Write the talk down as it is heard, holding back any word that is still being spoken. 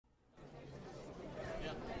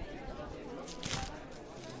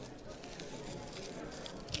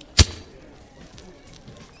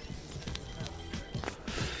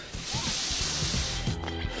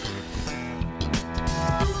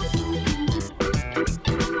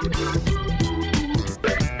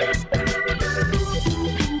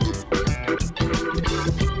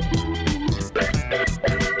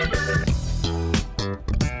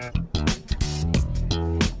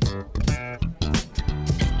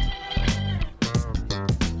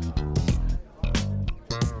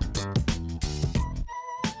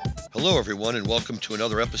Hello, everyone, and welcome to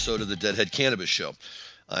another episode of the Deadhead Cannabis Show.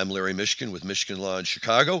 I'm Larry Mishkin with Mishkin Law in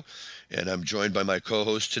Chicago, and I'm joined by my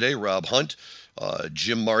co-host today, Rob Hunt,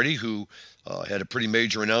 Jim Marty, who had a pretty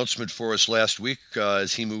major announcement for us last week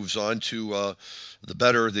as he moves on to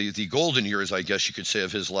the golden years, I guess you could say,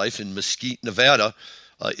 of his life in Mesquite, Nevada.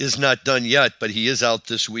 Is not done yet, but he is out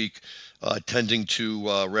this week tending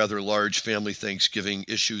to rather large family Thanksgiving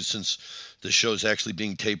issues, since the show's actually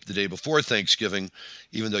being taped the day before Thanksgiving,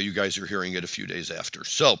 even though you guys are hearing it a few days after.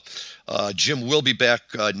 So Jim will be back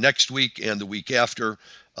next week and the week after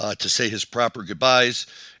to say his proper goodbyes,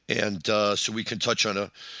 and so we can touch on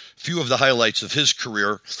a few of the highlights of his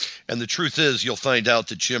career. And the truth is, you'll find out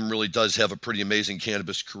that Jim really does have a pretty amazing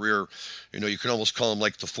cannabis career. You know, you can almost call him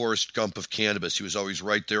like the Forrest Gump of cannabis. He was always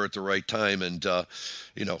right there at the right time, and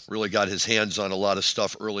really got his hands on a lot of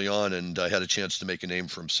stuff early on, and had a chance to make a name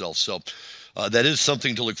for himself. So that is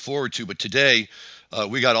something to look forward to. But today,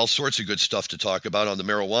 we got all sorts of good stuff to talk about on the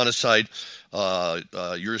marijuana side.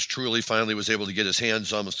 Yours truly finally was able to get his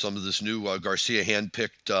hands on some of this new Garcia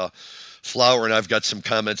hand-picked flower, and I've got some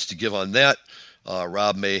comments to give on that.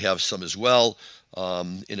 Rob may have some as well.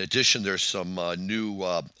 In addition, there's some new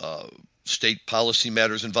state policy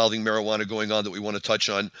matters involving marijuana going on that we want to touch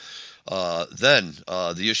on. Then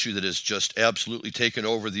the issue that has just absolutely taken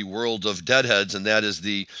over the world of deadheads, and that is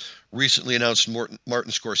the recently announced Martin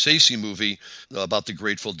Scorsese movie about the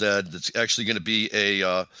Grateful Dead. That's actually going to be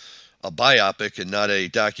a biopic and not a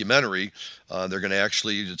documentary.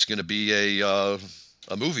 It's going to be a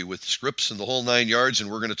movie with scripts and the whole nine yards, and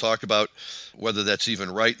we're going to talk about whether that's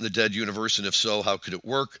even right in the Dead universe, and if so, how could it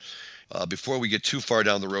work? Before we get too far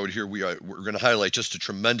down the road here, we're going to highlight just a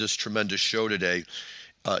tremendous show today.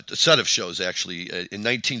 A set of shows, actually. In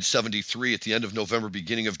 1973, at the end of November,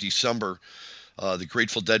 beginning of December, the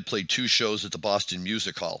Grateful Dead played two shows at the Boston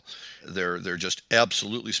Music Hall. They're just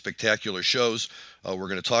absolutely spectacular shows. We're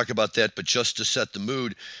going to talk about that, but just to set the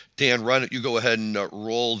mood, Dan, why don't you go ahead and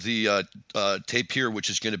roll the tape here, which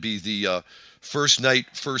is going to be the first night,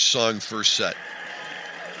 first song, first set.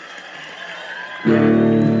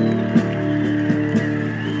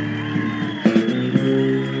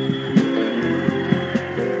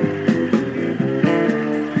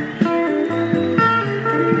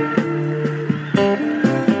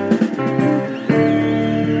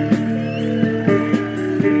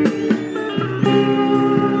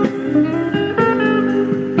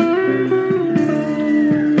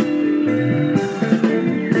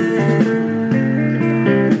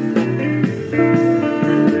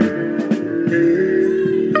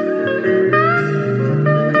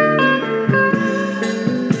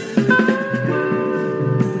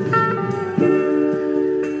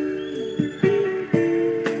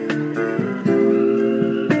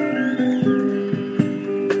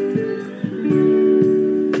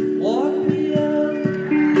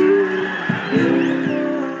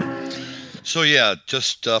 So yeah,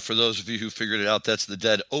 just for those of you who figured it out, that's the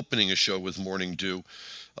Dead opening a show with Morning Dew.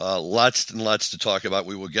 Lots and lots to talk about.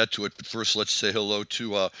 We will get to it, but first let's say hello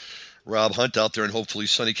to Rob Hunt out there in hopefully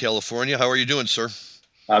sunny California. How are you doing, sir?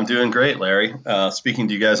 I'm doing great, Larry. Speaking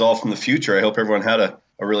to you guys all from the future, I hope everyone had a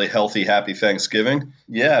really healthy, happy Thanksgiving.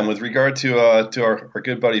 Yeah, and with regard to our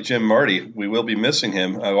good buddy Jim Marty, we will be missing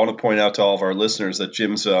him. I want to point out to all of our listeners that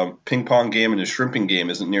Jim's ping pong game and his shrimping game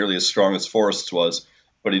isn't nearly as strong as Forrest's was,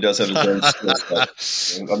 but he does have his own skill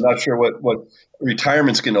set. I'm not sure what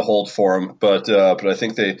retirement's going to hold for him, but I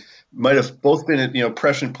think they might have both been at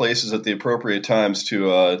prescient places at the appropriate times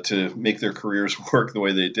to make their careers work the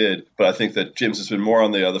way they did. But I think that Jim's has been more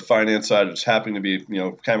on the finance side, just happening to be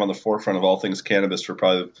kind of on the forefront of all things cannabis for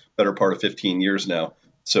probably the better part of 15 years now.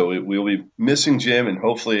 So we will be missing Jim, and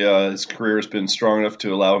hopefully his career has been strong enough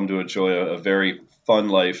to allow him to enjoy a very fun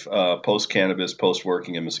life post-cannabis,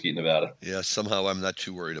 post-working in Mesquite, Nevada. Yeah, somehow I'm not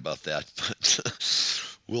too worried about that, but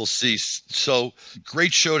we'll see. So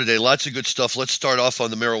great show today. Lots of good stuff. Let's start off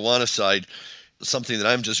on the marijuana side, something that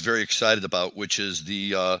I'm just very excited about, which is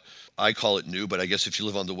the, I call it new, but I guess if you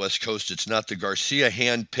live on the West Coast, it's not the Garcia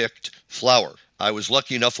hand-picked flower. I was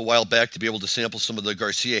lucky enough a while back to be able to sample some of the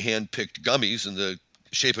Garcia hand-picked gummies in the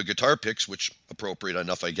shape of guitar picks, which appropriate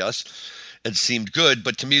enough, I guess, and seemed good.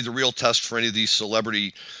 But to me, the real test for any of these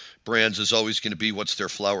celebrity brands is always going to be what's their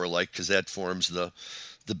flower like, because that forms the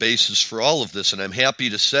basis for all of this. And I'm happy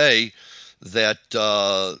to say that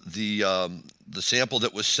the sample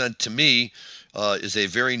that was sent to me is a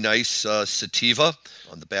very nice sativa.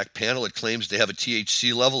 On the back panel, it claims to have a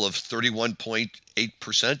THC level of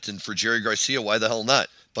 31.8%. And for Jerry Garcia, why the hell not?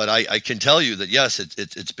 But I can tell you that, yes,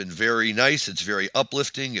 it's been very nice. It's very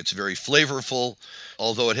uplifting. It's very flavorful.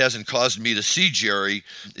 Although it hasn't caused me to see Jerry,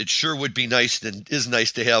 it sure would be nice and is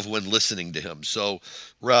nice to have when listening to him. So,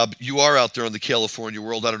 Rob, you are out there in the California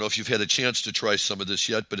world. I don't know if you've had a chance to try some of this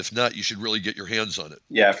yet, but if not, you should really get your hands on it.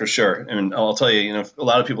 Yeah, for sure. And I'll tell you, a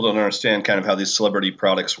lot of people don't understand kind of how these celebrity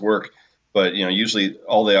products work. But usually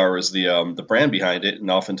all they are is the brand behind it, and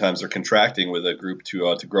oftentimes they're contracting with a group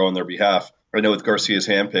to grow on their behalf. I know with Garcia's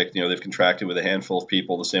Handpicked, they've contracted with a handful of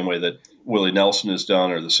people, the same way that Willie Nelson has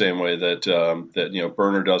done, or the same way that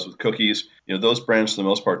Berner does with cookies. Those brands for the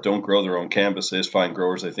most part don't grow their own cannabis. They just find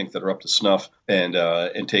growers they think that are up to snuff and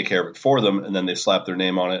take care of it for them, and then they slap their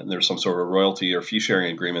name on it, and there's some sort of royalty or fee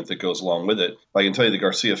sharing agreement that goes along with it. I can tell you the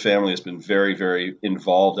Garcia family has been very, very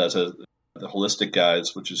involved as the holistic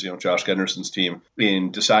guys, which is Josh Gunderson's team,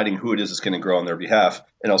 in deciding who it is that's going to grow on their behalf.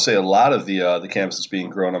 And I'll say a lot of the cannabis that's being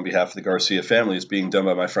grown on behalf of the Garcia family is being done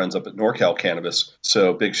by my friends up at NorCal Cannabis.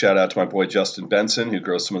 So big shout out to my boy Justin Benson, who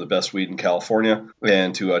grows some of the best weed in California,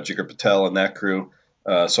 and to Jigar Patel and that crew.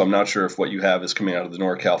 So I'm not sure if what you have is coming out of the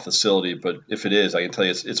NorCal facility, but if it is, I can tell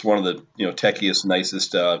you it's one of the techiest,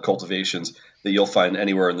 nicest cultivations that you'll find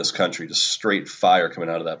anywhere in this country. Just straight fire coming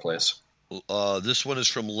out of that place. This one is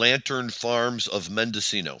from Lantern Farms of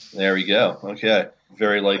Mendocino. There we go. Okay.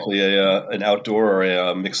 Very likely an outdoor or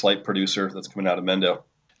a mixed light producer that's coming out of Mendo.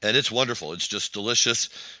 And it's wonderful. It's just delicious.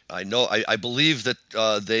 I believe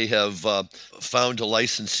that they have found a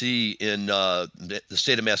licensee in the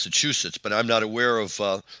state of Massachusetts, but I'm not aware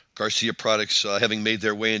of Garcia products having made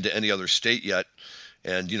their way into any other state yet.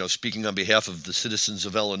 And, speaking on behalf of the citizens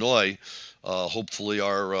of Illinois, hopefully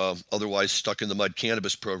our otherwise stuck in the mud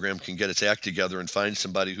cannabis program can get its act together and find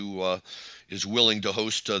somebody who is willing to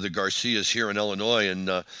host the Garcias here in Illinois and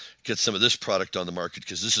get some of this product on the market,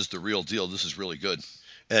 because this is the real deal. This is really good.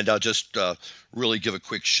 And I'll just really give a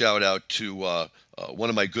quick shout out to one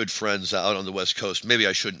of my good friends out on the West Coast. Maybe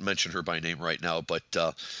I shouldn't mention her by name right now, but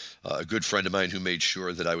a good friend of mine who made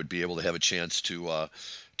sure that I would be able to have a chance to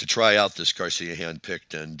try out this Garcia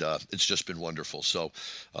Handpicked, and it's just been wonderful. So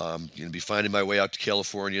going to be finding my way out to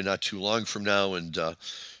California not too long from now, and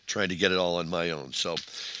trying to get it all on my own. So,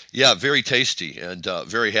 yeah, very tasty, and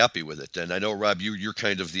very happy with it. And I know, Rob, you're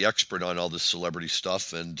kind of the expert on all this celebrity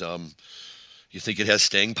stuff, and you think it has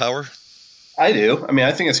staying power? I do. I mean,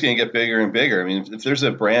 I think it's going to get bigger and bigger. I mean, if there's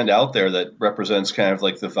a brand out there that represents kind of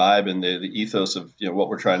like the vibe and the ethos of what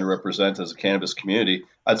we're trying to represent as a cannabis community,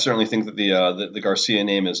 I'd certainly think that the Garcia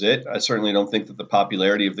name is it. I certainly don't think that the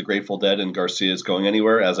popularity of the Grateful Dead and Garcia is going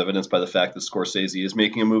anywhere, as evidenced by the fact that Scorsese is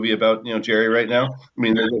making a movie about Jerry right now. I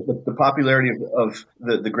mean, the popularity of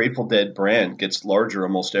the Grateful Dead brand gets larger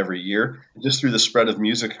almost every year, just through the spread of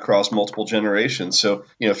music across multiple generations. So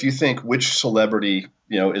if you think which celebrity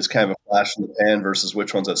is kind of a flash in the pan versus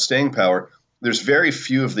which one's at staying power, there's very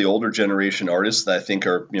few of the older generation artists that I think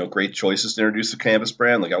are great choices to introduce the cannabis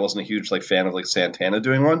brand. Like, I wasn't a huge fan of Santana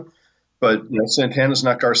doing one, but Santana's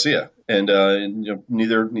not Garcia, and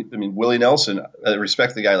neither. I mean, Willie Nelson, I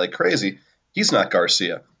respect the guy like crazy. He's not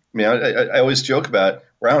Garcia. I mean, I always joke about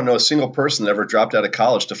where I don't know a single person that ever dropped out of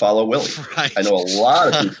college to follow Willie. Right. I know a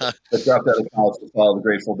lot of people that dropped out of college to follow the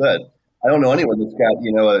Grateful Dead. I don't know anyone that's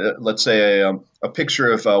got, let's say a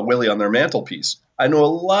picture of Willie on their mantelpiece. I know a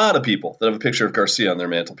lot of people that have a picture of Garcia on their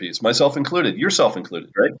mantelpiece, myself included, yourself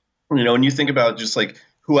included, right? When you think about just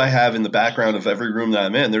who I have in the background of every room that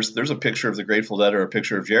I'm in, there's a picture of the Grateful Dead or a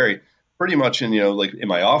picture of Jerry, pretty much in in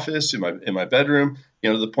my office, in my bedroom,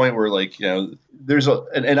 to the point where there's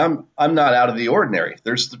and I'm not out of the ordinary.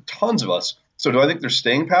 There's tons of us. So do I think there's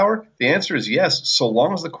staying power? The answer is yes, so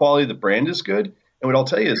long as the quality of the brand is good. And what I'll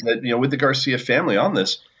tell you is that, with the Garcia family on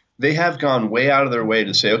this, they have gone way out of their way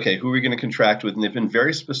to say, okay, who are we going to contract with? And they've been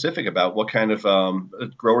very specific about what kind of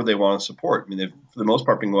grower they want to support. I mean, they've, for the most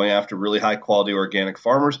part, been going after really high quality organic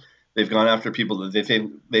farmers. They've gone after people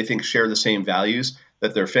that they think share the same values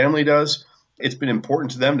that their family does. It's been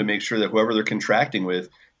important to them to make sure that whoever they're contracting with,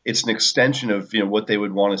 it's an extension of what they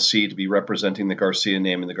would want to see to be representing the Garcia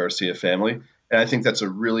name and the Garcia family. And I think that's a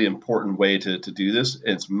really important way to do this.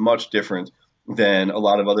 And it's much different than a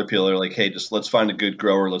lot of other people are like, hey, just let's find a good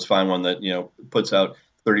grower. Let's find one that, puts out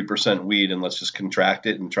 30% weed and let's just contract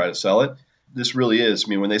it and try to sell it. This really is,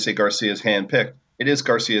 when they say Garcia's Handpicked, it is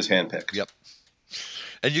Garcia's Handpicked. Yep.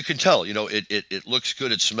 And you can tell, it looks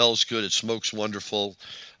good, it smells good, it smokes wonderful,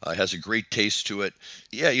 has a great taste to it.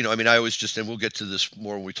 Yeah, I mean, I always just, and we'll get to this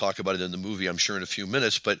more when we talk about it in the movie, I'm sure, in a few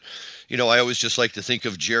minutes, but, I always just like to think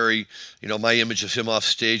of Jerry, my image of him off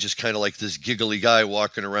stage is kind of like this giggly guy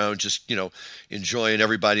walking around, just, enjoying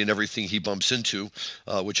everybody and everything he bumps into,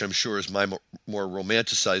 which I'm sure is my more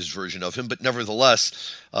romanticized version of him. But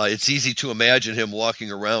nevertheless, it's easy to imagine him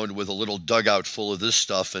walking around with a little dugout full of this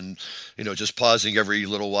stuff and, just pausing every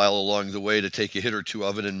little while along the way to take a hit or two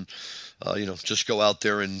of it and, just go out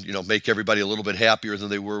there and, make everybody a little bit happier than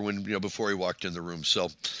they were when, before he walked in the room. So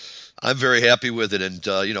I'm very happy with it and,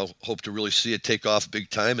 hope to really see it take off big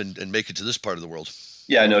time and make it to this part of the world.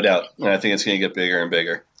 Yeah, no doubt. And I think it's going to get bigger and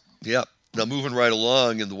bigger. Yeah. Now, moving right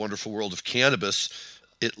along in the wonderful world of cannabis,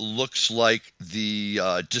 it looks like the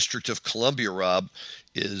District of Columbia, Rob,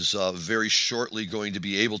 is very shortly going to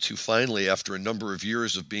be able to finally, after a number of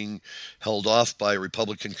years of being held off by a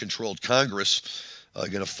Republican-controlled Congress,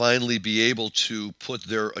 going to finally be able to put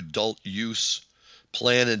their adult use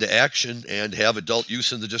plan into action and have adult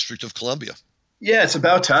use in the District of Columbia. Yeah, it's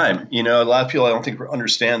about time. A lot of people I don't think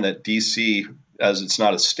understand that D.C., as it's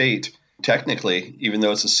not a state, technically, even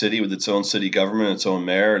though it's a city with its own city government, its own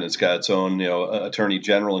mayor, and it's got its own, attorney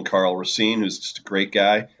general and Karl Racine, who's just a great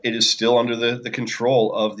guy, it is still under the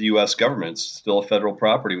control of the U.S. government. It's still a federal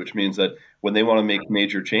property, which means that when they want to make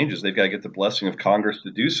major changes, they've got to get the blessing of Congress to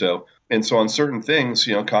do so. And so on certain things,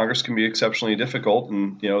 Congress can be exceptionally difficult,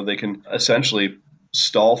 and, they can essentially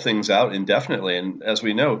stall things out indefinitely. And as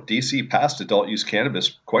we know, DC passed adult use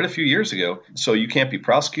cannabis quite a few years ago. So you can't be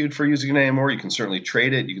prosecuted for using it anymore. You can certainly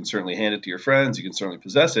trade it. You can certainly hand it to your friends. You can certainly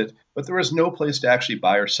possess it. But there is no place to actually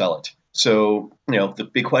buy or sell it. So, the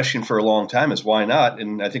big question for a long time is why not?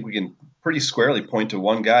 And I think we can pretty squarely point to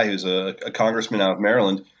one guy who's a congressman out of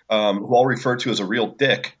Maryland, who I'll refer to as a real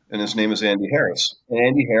dick, and his name is Andy Harris. And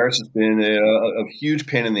Andy Harris has been a huge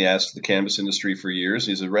pain in the ass to the cannabis industry for years.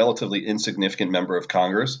 He's a relatively insignificant member of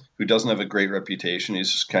Congress who doesn't have a great reputation.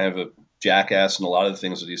 He's just kind of a jackass in a lot of the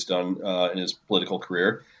things that he's done in his political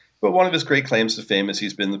career. But one of his great claims to fame is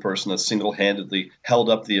he's been the person that single-handedly held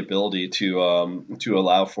up the ability to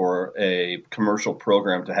allow for a commercial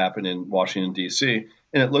program to happen in Washington, D.C.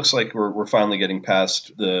 And it looks like we're finally getting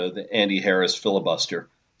past the Andy Harris filibuster.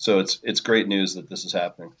 So it's great news that this is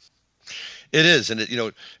happening. It is, and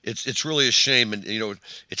it's really a shame, and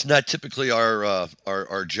it's not typically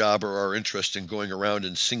our job or our interest in going around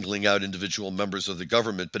and singling out individual members of the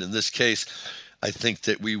government. But in this case, I think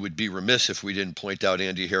that we would be remiss if we didn't point out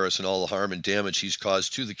Andy Harris and all the harm and damage he's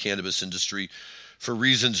caused to the cannabis industry for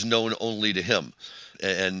reasons known only to him.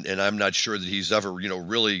 And I'm not sure that he's ever,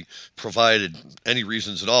 really provided any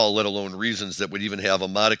reasons at all, let alone reasons that would even have a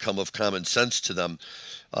modicum of common sense to them.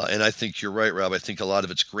 And I think you're right, Rob. I think a lot of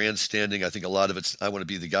it's grandstanding. I think a lot of it's, I want to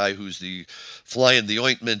be the guy who's the fly in the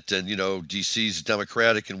ointment, and, DC's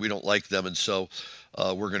Democratic and we don't like them. And so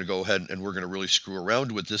we're going to go ahead and we're going to really screw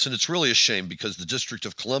around with this. And it's really a shame because the District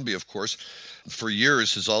of Columbia, of course, for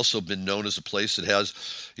years has also been known as a place that has,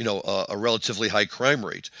 a relatively high crime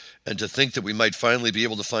rate. And to think that we might finally be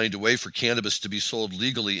able to find a way for cannabis to be sold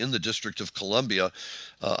legally in the District of Columbia,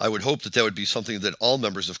 I would hope that would be something that all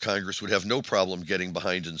members of Congress would have no problem getting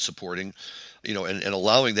behind and supporting, and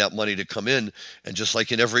allowing that money to come in. And just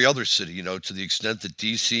like in every other city, to the extent that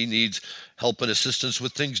DC needs help and assistance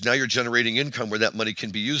with things, now you're generating income where that money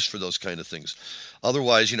can be used for those kind of things.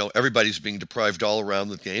 Otherwise, everybody's being deprived all around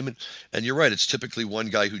the game. And you're right, it's typically one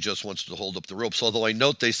guy who just wants to hold up the ropes. Although I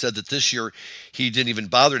note they said that this year he didn't even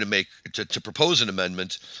bother to propose an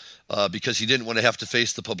amendment because he didn't want to have to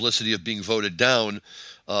face the publicity of being voted down,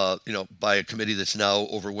 by a committee that's now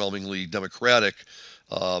overwhelmingly Democratic,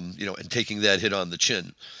 and taking that hit on the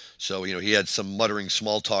chin. So, he had some muttering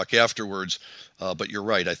small talk afterwards. But you're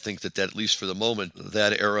right. I think that at least for the moment,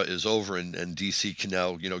 that era is over and DC can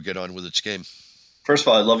now, get on with its game. First of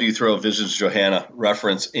all, I love you throw a Visions Johanna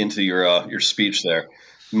reference into your speech there,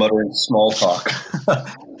 muttering small talk.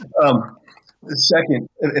 Second,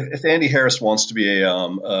 if Andy Harris wants to be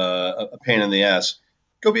a pain in the ass,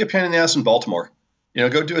 go be a pain in the ass in Baltimore.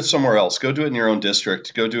 Go do it somewhere else. Go do it in your own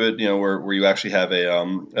district. Go do it, where you actually have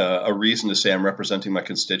a reason to say I'm representing my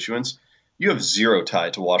constituents. You have zero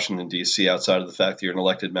tie to Washington, D.C. outside of the fact that you're an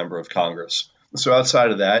elected member of Congress. So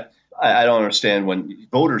outside of that, I don't understand when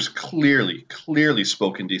voters clearly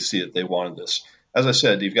spoke in D.C. that they wanted this. As I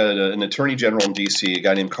said, you've got an attorney general in D.C., a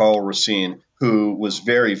guy named Karl Racine, who was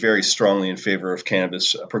very, very strongly in favor of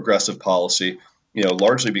cannabis progressive policy,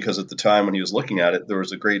 largely because at the time when he was looking at it, there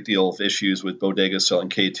was a great deal of issues with bodegas selling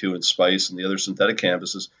K2 and Spice and the other synthetic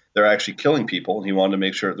cannabises. They're actually killing people, and he wanted to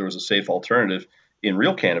make sure that there was a safe alternative. in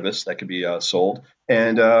real cannabis that could be sold.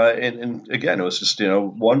 And again, it was just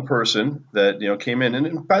one person that came in.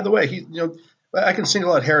 And by the way, I can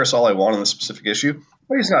single out Harris all I want on this specific issue,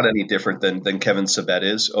 but he's not any different than Kevin Sabet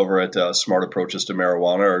is over at Smart Approaches to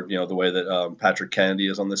Marijuana, or the way that Patrick Kennedy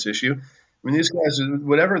is on this issue. I mean, these guys,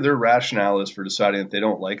 whatever their rationale is for deciding that they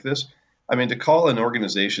don't like this, I mean, to call an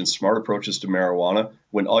organization Smart Approaches to Marijuana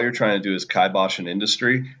when all you're trying to do is kibosh an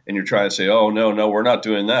industry, and you're trying to say, oh, no, we're not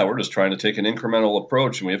doing that. We're just trying to take an incremental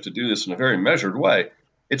approach, and we have to do this in a very measured way.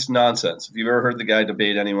 It's nonsense. If you've ever heard the guy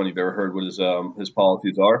debate anyone, you've ever heard what his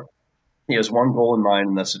policies are, he has one goal in mind,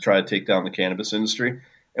 and that's to try to take down the cannabis industry.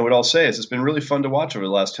 And what I'll say is it's been really fun to watch over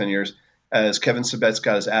the last 10 years as Kevin Sabet's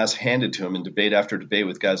got his ass handed to him in debate after debate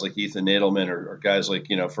with guys like Ethan Nadelman or guys like,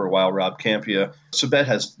 for a while, Rob Campia. Sabet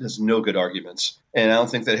has no good arguments. And I don't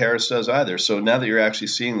think that Harris does either. So now that you're actually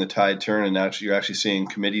seeing the tide turn and you're actually seeing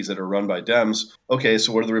committees that are run by Dems, okay,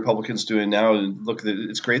 so what are the Republicans doing now? And look,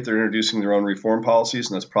 it's great they're introducing their own reform policies,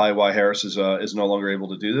 and that's probably why Harris is no longer able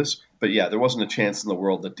to do this. But yeah, there wasn't a chance in the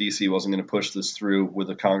world that D.C. wasn't going to push this through with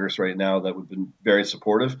a Congress right now that would have been very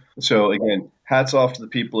supportive. So again, hats off to the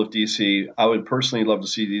people of D.C. I would personally love to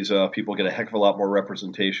see these people get a heck of a lot more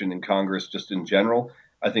representation in Congress just in general.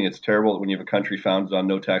 I think it's terrible that when you have a country founded on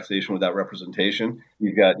no taxation without representation,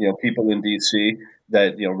 you've got people in D.C.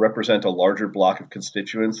 that represent a larger block of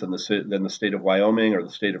constituents than the state of Wyoming or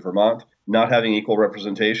the state of Vermont, not having equal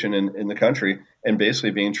representation in the country and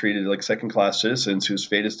basically being treated like second-class citizens whose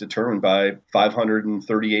fate is determined by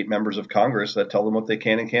 538 members of Congress that tell them what they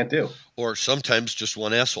can and can't do. Or sometimes just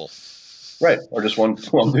one asshole. Right, or just one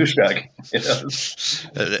douchebag.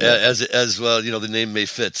 As well, the name may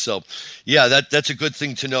fit. So, yeah, that's a good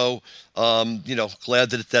thing to know. Glad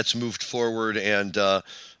that that's moved forward, and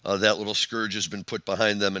that little scourge has been put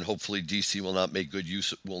behind them, and hopefully DC will now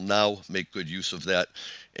make good use of that,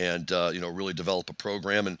 and really develop a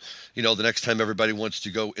program. And the next time everybody wants to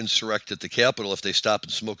go insurrect at the Capitol, if they stop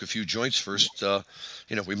and smoke a few joints first,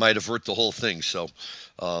 we might avert the whole thing. So,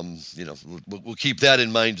 we'll keep that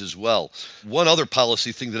in mind as well. One other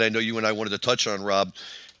policy thing that I know you and I wanted to touch on, Rob,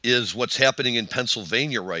 is what's happening in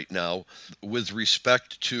Pennsylvania right now with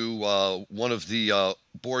respect to one of the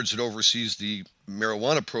boards that oversees the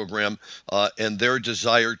marijuana program and their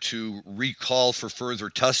desire to recall for further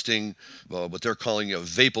testing what they're calling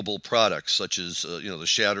vapable products, such as the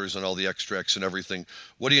shatters and all the extracts and everything.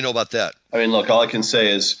 What do you know about that? I mean, look, all I can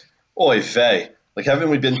say is, oy vey. Like, haven't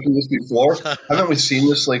we been through this before? Haven't we seen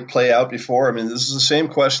this play out before? I mean, this is the same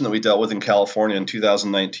question that we dealt with in California in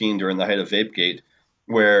 2019 during the height of VapeGate,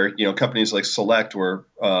 where companies like Select were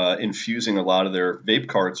infusing a lot of their vape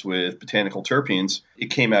carts with botanical terpenes. It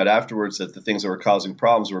came out afterwards that the things that were causing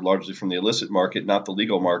problems were largely from the illicit market, not the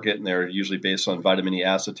legal market, and they're usually based on vitamin E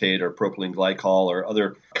acetate or propylene glycol or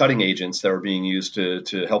other cutting agents that were being used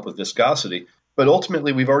to help with viscosity. But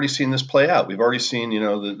ultimately, we've already seen this play out. We've already seen,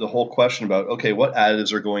 the whole question about, okay, what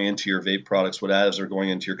additives are going into your vape products? What additives are going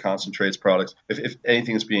into your concentrates products? If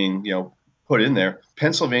anything is being, put in there,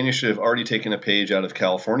 Pennsylvania should have already taken a page out of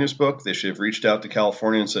California's book. They should have reached out to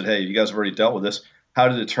California and said, hey, you guys have already dealt with this. How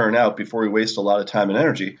did it turn out before we waste a lot of time and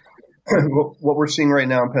energy? What we're seeing right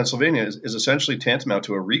now in Pennsylvania is essentially tantamount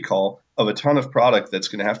to a recall of a ton of product that's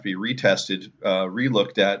going to have to be retested,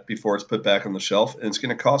 relooked at before it's put back on the shelf. And it's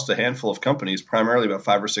going to cost a handful of companies, primarily about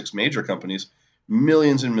 5 or 6 major companies,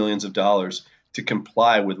 millions and millions of dollars to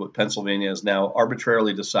comply with what Pennsylvania has now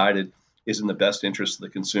arbitrarily decided is in the best interest of the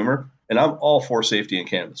consumer. And I'm all for safety in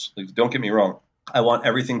cannabis. Don't get me wrong. I want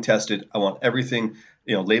everything tested. I want everything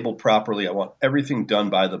labeled properly. I want everything done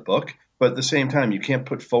by the book. But at the same time, you can't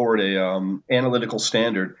put forward a analytical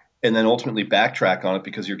standard and then ultimately backtrack on it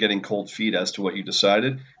because you're getting cold feet as to what you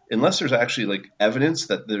decided. Unless there's actually evidence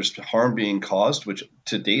that there's harm being caused, which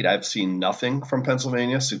to date I've seen nothing from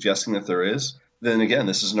Pennsylvania suggesting that there is, then again,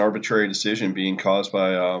 this is an arbitrary decision being caused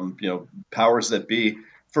by powers that be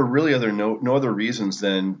for really no other reasons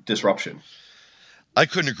than disruption. I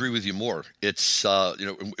couldn't agree with you more. It's,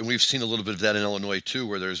 and we've seen a little bit of that in Illinois too,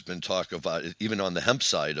 where there's been talk of, even on the hemp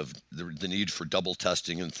side, of the need for double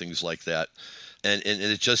testing and things like that. And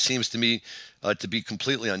it just seems to me to be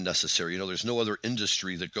completely unnecessary. There's no other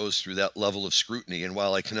industry that goes through that level of scrutiny. And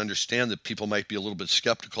while I can understand that people might be a little bit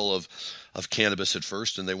skeptical of cannabis at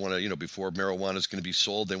first, and they want to, before marijuana is going to be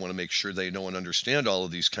sold, they want to make sure they know and understand all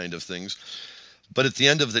of these kind of things. But at the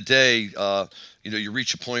end of the day, you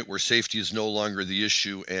reach a point where safety is no longer the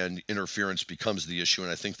issue and interference becomes the issue.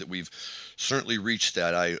 And I think that we've certainly reached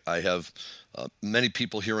that. I have many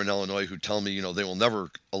people here in Illinois who tell me, they will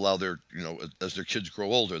never allow their, as their kids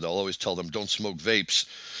grow older, they'll always tell them, don't smoke vapes.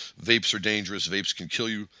 Vapes are dangerous. Vapes can kill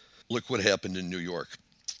you. Look what happened in New York.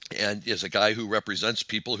 And as a guy who represents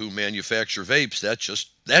people who manufacture vapes,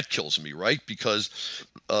 that kills me, right? Because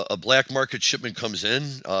a black market shipment comes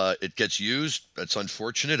in, it gets used. That's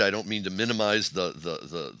unfortunate. I don't mean to minimize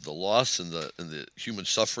the loss and the human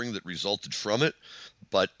suffering that resulted from it,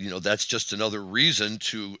 but that's just another reason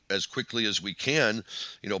to, as quickly as we can,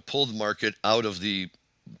 pull the market out of the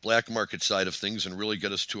black market side of things and really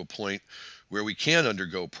get us to a point where we can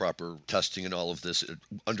undergo proper testing and all of this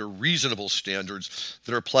under reasonable standards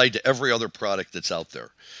that are applied to every other product that's out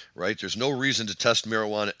there, right? There's no reason to test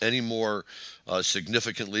marijuana any more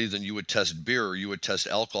significantly than you would test beer or you would test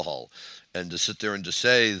alcohol. And to sit there and to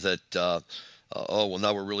say that, oh, well,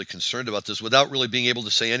 now we're really concerned about this without really being able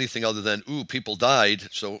to say anything other than, ooh, people died,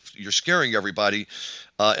 so you're scaring everybody.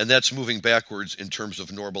 And that's moving backwards in terms of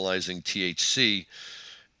normalizing THC.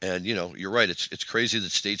 And you're right. It's crazy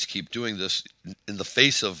that states keep doing this in the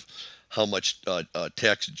face of how much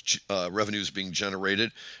tax revenue is being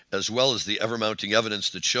generated, as well as the ever-mounting evidence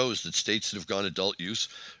that shows that states that have gone adult use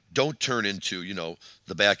don't turn into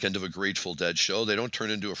the back end of a Grateful Dead show. They don't turn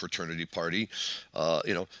into a fraternity party.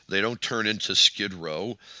 They don't turn into Skid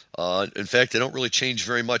Row. In fact, they don't really change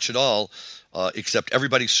very much at all, except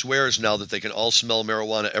everybody swears now that they can all smell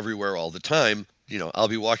marijuana everywhere all the time. I'll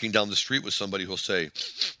be walking down the street with somebody who'll say,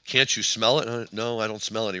 "Can't you smell it?" No, I don't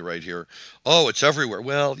smell any right here. Oh, it's everywhere.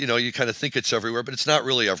 Well, you kind of think it's everywhere, but it's not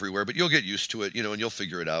really everywhere. But you'll get used to it, and you'll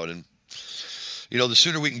figure it out. And, the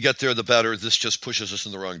sooner we can get there, the better. This just pushes us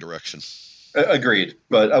in the wrong direction. Agreed.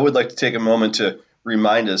 But I would like to take a moment to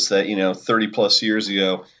remind us that, 30 plus years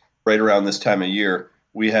ago, right around this time of year,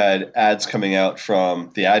 we had ads coming out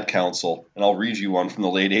from the Ad Council. And I'll read you one from the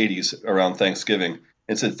late 80s around Thanksgiving.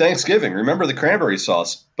 It said, "Thanksgiving, remember the cranberry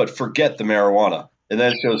sauce, but forget the marijuana." And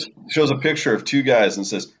then it shows a picture of two guys and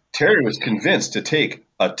says, "Terry was convinced to take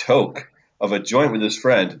a toke of a joint with his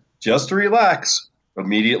friend just to relax.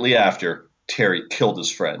 Immediately after, Terry killed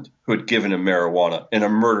his friend who had given him marijuana in a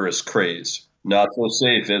murderous craze. Not so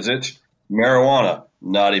safe, is it? Marijuana,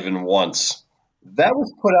 not even once." That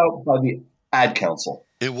was put out by the Ad Council.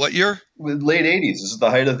 In what year? Late 80s. This is the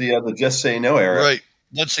height of the Just Say No era. Right.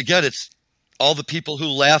 Once again, it's all the people who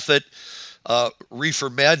laugh at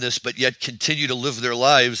reefer madness, but yet continue to live their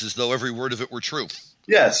lives as though every word of it were true.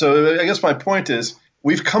 Yeah, so I guess my point is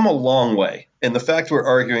we've come a long way. And the fact we're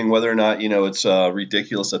arguing whether or not, it's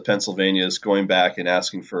ridiculous that Pennsylvania is going back and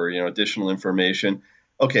asking for, additional information.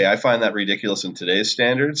 Okay, I find that ridiculous in today's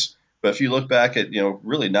standards. But if you look back at,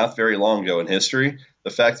 really not very long ago in history,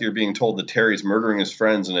 the fact that you're being told that Terry's murdering his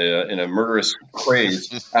friends in a murderous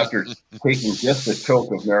craze after taking just a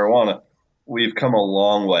toke of marijuana, we've come a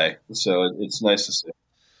long way. So it's nice to see.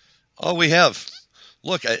 Oh, we have.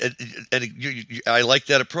 Look, I like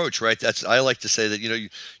that approach, right? I like to say that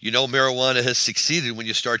marijuana has succeeded when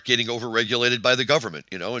you start getting overregulated by the government,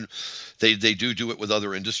 and they do it with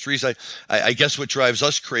other industries. I guess what drives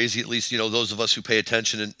us crazy, at least those of us who pay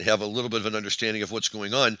attention and have a little bit of an understanding of what's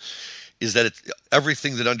going on, is that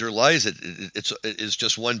everything that underlies it is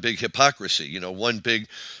just one big hypocrisy, one big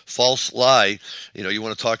false lie. You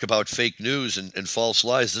want to talk about fake news and false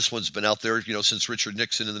lies. This one's been out there, since Richard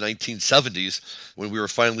Nixon in the 1970s, when we were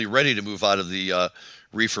finally ready to move out of the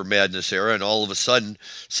reefer madness era, and all of a sudden,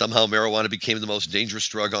 somehow marijuana became the most dangerous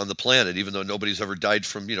drug on the planet, even though nobody's ever died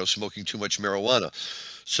from smoking too much marijuana.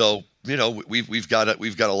 So we've got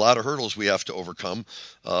a lot of hurdles we have to overcome,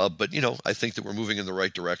 but I think that we're moving in the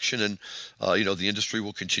right direction, and the industry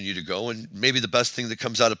will continue to go. And maybe the best thing that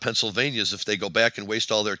comes out of Pennsylvania is if they go back and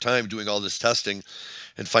waste all their time doing all this testing,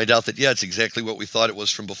 and find out that it's exactly what we thought it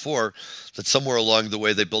was from before. That somewhere along the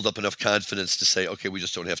way they build up enough confidence to say, okay, we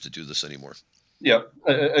just don't have to do this anymore. Yeah,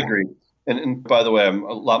 agreed. And by the way, I'm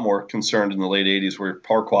a lot more concerned in the late 80s where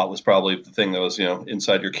Parquat was probably the thing that was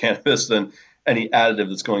inside your cannabis than any additive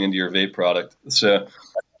that's going into your vape product. So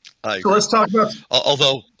let's talk about.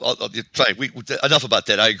 Although, fine, enough about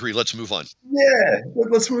that. I agree. Let's move on. Yeah,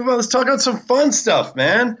 let's move on. Let's talk about some fun stuff,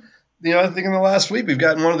 man. I think in the last week we've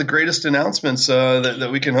gotten one of the greatest announcements that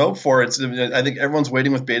we can hope for. I think everyone's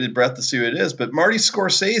waiting with bated breath to see what it is. But Marty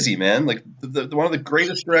Scorsese, man, like one of the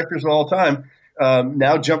greatest directors of all time,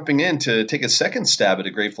 now jumping in to take a second stab at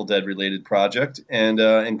a Grateful Dead related project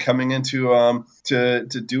and coming into to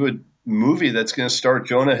do a movie that's going to star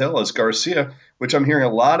Jonah Hill as Garcia, which I'm hearing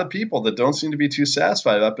a lot of people that don't seem to be too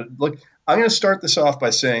satisfied about. But look, I'm going to start this off by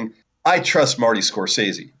saying I trust Marty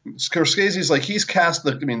Scorsese. Scorsese's like he's cast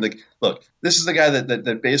the. I mean, like, look, this is the guy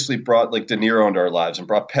that basically brought like De Niro into our lives and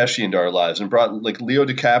brought Pesci into our lives and brought like Leo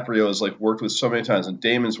DiCaprio has like worked with so many times and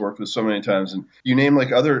Damon's worked with so many times and you name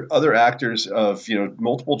like other actors of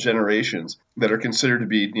multiple generations that are considered to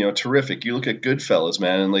be terrific. You look at Goodfellas,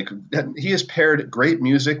 man, and like he has paired great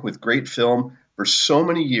music with great film for so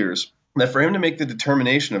many years that for him to make the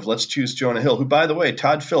determination of let's choose Jonah Hill, who, by the way,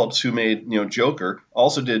 Todd Phillips, who made Joker,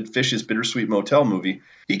 also did Fish's Bittersweet Motel movie.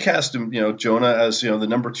 He cast him, Jonah as the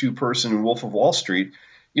number 2 person in Wolf of Wall Street.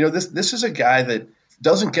 This is a guy that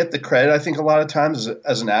doesn't get the credit I think a lot of times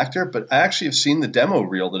as an actor, but I actually have seen the demo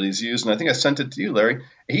reel that he's used, and I think I sent it to you, Larry.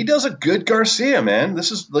 He does a good Garcia, man.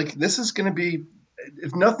 This is going to be,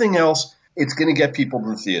 if nothing else, it's going to get people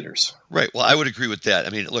to the theaters. Right. Well, I would agree with that.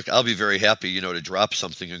 I mean, look, I'll be very happy, to drop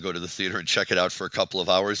something and go to the theater and check it out for a couple of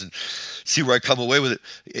hours and see where I come away with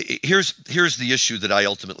it. Here's the issue that I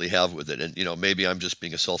ultimately have with it. And, maybe I'm just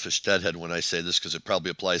being a selfish deadhead when I say this because it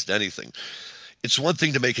probably applies to anything. It's one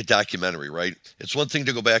thing to make a documentary, right? It's one thing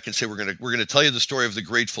to go back and say, we're going to tell you the story of the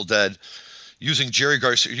Grateful Dead using Jerry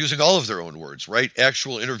Garcia, using all of their own words, right?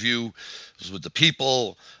 Actual interview with the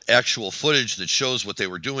people, actual footage that shows what they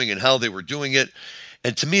were doing and how they were doing it.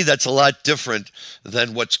 And to me, that's a lot different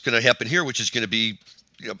than what's going to happen here, which is going to be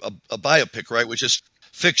a biopic, right? Which is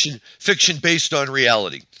fiction based on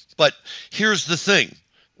reality. But here's the thing.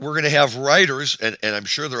 We're going to have writers, and I'm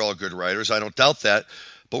sure they're all good writers, I don't doubt that,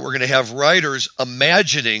 but we're going to have writers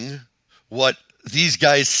imagining what these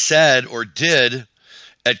guys said or did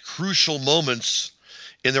at crucial moments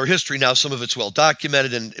in their history. Now, some of it's well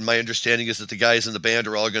documented, and my understanding is that the guys in the band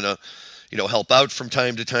are all going to, help out from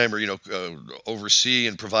time to time, or oversee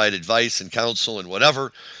and provide advice and counsel and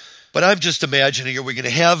whatever. But I'm just imagining, are we going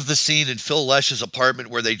to have the scene in Phil Lesh's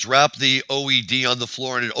apartment where they drop the OED on the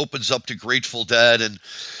floor and it opens up to Grateful Dead? And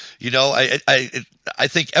I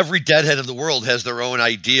think every Deadhead in the world has their own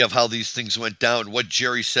idea of how these things went down, what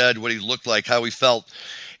Jerry said, what he looked like, how he felt.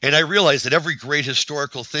 And I realize that every great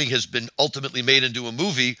historical thing has been ultimately made into a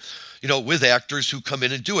movie, with actors who come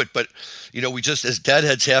in and do it. But, we just, as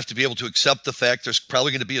Deadheads, have to be able to accept the fact there's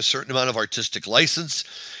probably going to be a certain amount of artistic license.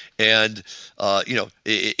 And,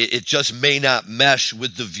 it just may not mesh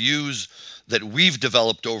with the views that we've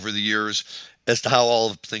developed over the years as to how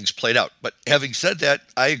all of things played out. But having said that,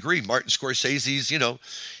 I agree. Martin Scorsese's,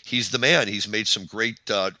 he's the man. He's made some great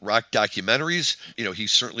rock documentaries. He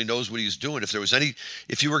certainly knows what he's doing.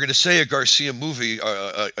 If you were going to say a Garcia movie,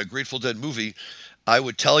 a Grateful Dead movie, I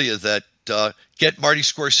would tell you that get Marty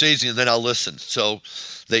Scorsese and then I'll listen. So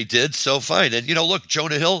they did. So fine. And, look,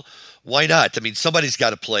 Jonah Hill, why not? I mean, somebody's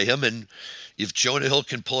got to play him. And if Jonah Hill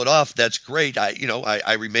can pull it off, that's great.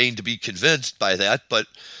 I remain to be convinced by that. But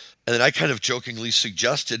and then I kind of jokingly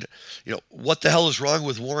suggested, what the hell is wrong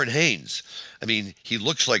with Warren Haynes? I mean, he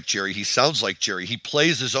looks like Jerry. He sounds like Jerry. He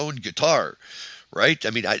plays his own guitar, right?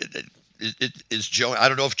 I mean, I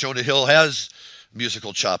don't know if Jonah Hill has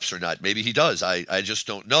musical chops or not. Maybe he does. I just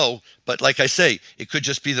don't know. But like I say, it could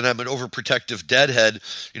just be that I'm an overprotective deadhead,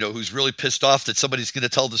 who's really pissed off that somebody's going to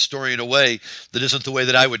tell the story in a way that isn't the way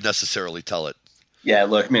that I would necessarily tell it. Yeah,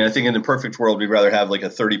 look, I mean, I think in the perfect world, we'd rather have like a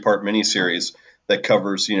 30-part miniseries that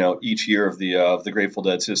covers, each year of the Grateful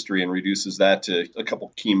Dead's history and reduces that to a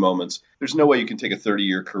couple key moments. There's no way you can take a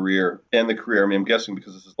 30-year career and the career. I mean, I'm guessing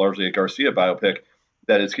because this is largely a Garcia biopic,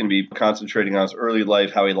 that it's going to be concentrating on his early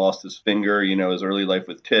life, how he lost his finger, his early life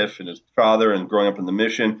with Tiff and his father and growing up in the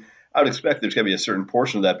Mission. I would expect there's going to be a certain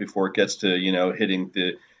portion of that before it gets to, hitting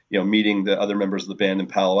the, meeting the other members of the band in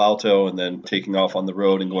Palo Alto and then taking off on the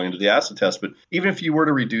road and going into the acid test. But even if you were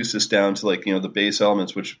to reduce this down to like, the base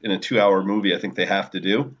elements, which in a 2-hour movie, I think they have to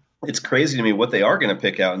do, it's crazy to me what they are going to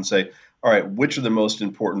pick out and say, all right, which are the most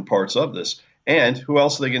important parts of this? And who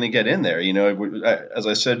else are they going to get in there? As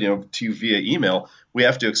I said, to you via email, we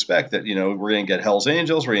have to expect that, we're going to get Hell's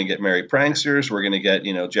Angels, we're going to get Merry Pranksters, we're going to get,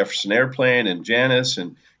 Jefferson Airplane and Janice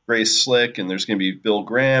and Grace Slick, and there's going to be Bill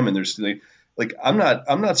Graham, and there's like I'm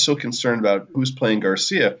not so concerned about who's playing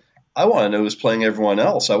Garcia. I want to know who's playing everyone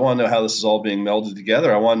else. I want to know how this is all being melded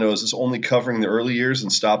together. I want to know, is this only covering the early years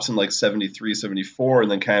and stops in like 73, 74,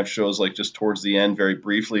 and then kind of shows like just towards the end very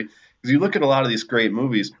briefly? Because you look at a lot of these great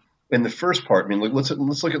movies, in the first part, I mean, let's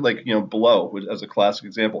look at like Blow as a classic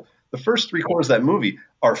example. The first 3 quarters of that movie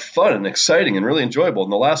are fun and exciting and really enjoyable,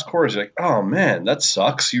 and the last quarter you're like, oh man, that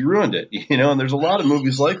sucks, you ruined it, And there's a lot of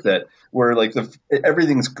movies like that where like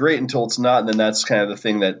everything's great until it's not, and then that's kind of the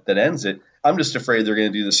thing that ends it. I'm just afraid they're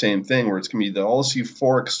going to do the same thing where it's going to be all this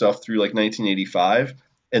euphoric stuff through like 1985,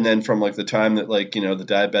 and then from like the time that like the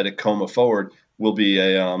diabetic coma forward, will be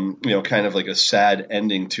a kind of like a sad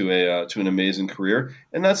ending to an amazing career.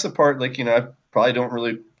 And that's the part, like, I probably don't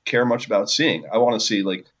really care much about seeing. I want to see,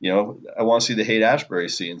 like, I want to see the Haight-Ashbury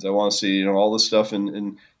scenes. I want to see, all this stuff,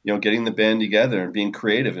 and getting the band together and being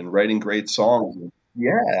creative and writing great songs.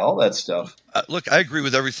 Yeah, all that stuff. Look, I agree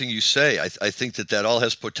with everything you say. I think that all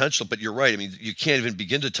has potential, but you're right. I mean, you can't even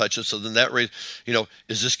begin to touch it. So then that rate,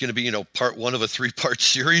 is this going to be, part one of a 3-part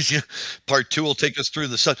series? Part two will take us through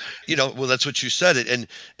the sun. Well, that's what you said. And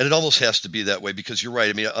it almost has to be that way, because you're right.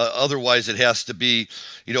 I mean, otherwise it has to be,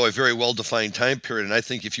 a very well-defined time period. And I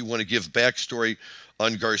think if you want to give backstory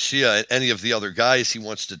on Garcia and any of the other guys he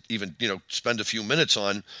wants to even, spend a few minutes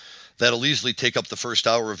on, that'll easily take up the first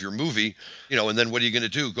hour of your movie, and then what are you going to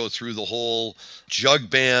do? Go through the whole Jug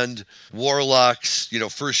Band, Warlocks,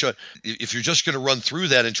 first shot. If you're just going to run through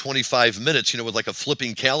that in 25 minutes, with like a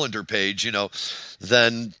flipping calendar page,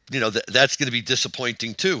 then, that's going to be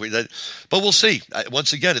disappointing too. But we'll see.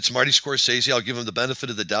 Once again, it's Marty Scorsese. I'll give him the benefit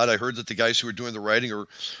of the doubt. I heard that the guys who are doing the writing are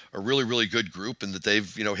a really, really good group, and that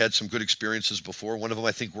they've, had some good experiences before. One of them,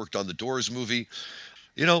 I think, worked on the Doors movie.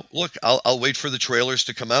 Look, I'll wait for the trailers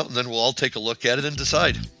to come out, and then we'll all take a look at it and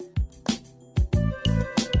decide.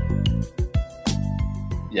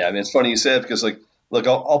 Yeah, I mean, it's funny you say it, because, like, look,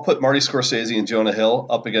 I'll put Marty Scorsese and Jonah Hill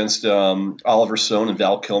up against Oliver Stone and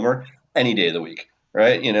Val Kilmer any day of the week,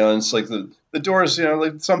 right? And it's like the Doors,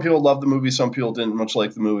 like, some people love the movie, some people didn't much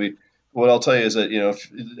like the movie. What I'll tell you is that,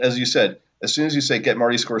 as you said, as soon as you say get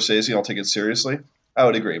Marty Scorsese and I'll take it seriously, I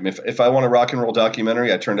would agree. I mean, if I want a rock and roll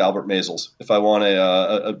documentary, I turn to Albert Maysles. If I want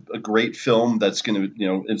a great film that's going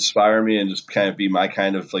to inspire me and just kind of be my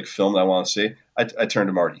kind of like film that I want to see, I turn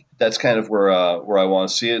to Marty. That's kind of where I want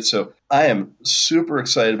to see it. So I am super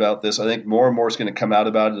excited about this. I think more and more is going to come out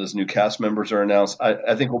about it as new cast members are announced.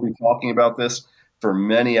 I think we'll be talking about this for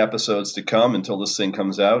many episodes to come until this thing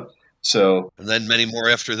comes out. So, and then many more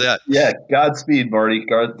after that. Yeah, Godspeed, Marty.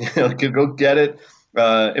 Go get it.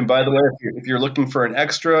 And by the way, if you're looking for an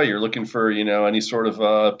extra, you're looking for, any sort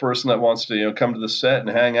of person that wants to, come to the set and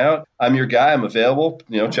hang out, I'm your guy. I'm available.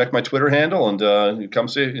 Check my Twitter handle and come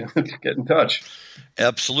see, get in touch.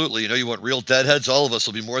 Absolutely. You want real deadheads? All of us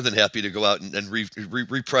will be more than happy to go out and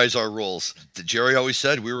reprise our roles. Jerry always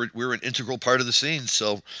said we were an integral part of the scene,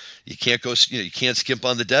 so you can't go, you can't skimp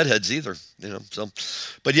on the deadheads either. So,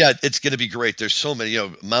 but yeah, it's going to be great. There's so many,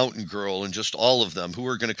 Mountain Girl and just all of them who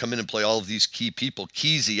are going to come in and play all of these key people,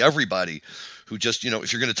 Kesey, everybody who just,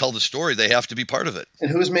 if you're going to tell the story, they have to be part of it. And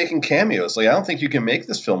who's making cameos? Like, I don't think you can make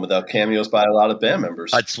this film without cameos by a lot of band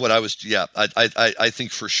members. That's what I was. Yeah, I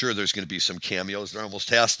think for sure there's going to be some cameos. There almost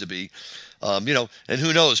has to be. And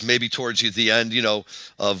who knows? Maybe towards the end,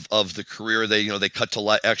 of the career, they cut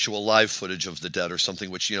to actual live footage of the Dead or something,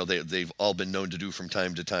 which they've all been known to do from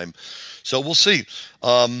time to time. So we'll see.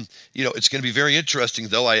 It's going to be very interesting,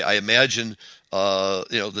 though. I imagine.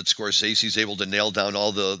 That Scorsese's able to nail down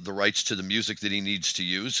all the rights to the music that he needs to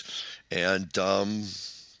use. And,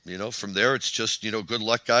 from there, it's just, good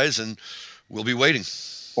luck, guys, and we'll be waiting.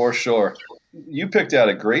 For sure. You picked out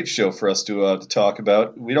a great show for us to talk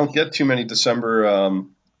about. We don't get too many December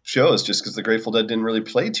shows just because the Grateful Dead didn't really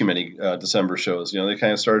play too many December shows. They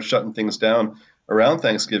kind of started shutting things down around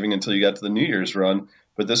Thanksgiving until you got to the New Year's run.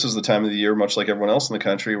 But this is the time of the year, much like everyone else in the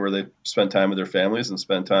country, where they spend time with their families and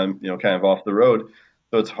spend time, kind of off the road.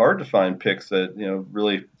 So it's hard to find picks that,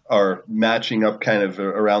 really are matching up kind of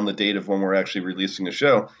around the date of when we're actually releasing a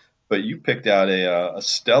show. But you picked out a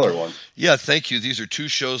stellar one. Yeah, thank you. These are two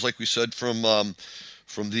shows, like we said, from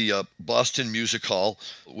the Boston Music Hall,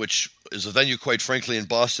 which is a venue, quite frankly, in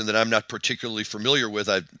Boston that I'm not particularly familiar with.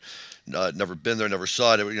 I've never been there, never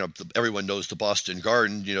saw it. Everyone knows the Boston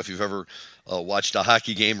Garden. If you've ever watched a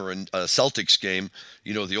hockey game or a Celtics game,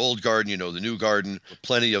 the old Garden, the new Garden.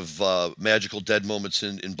 Plenty of magical Dead moments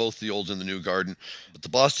in both the old and the new Garden. But the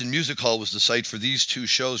Boston Music Hall was the site for these two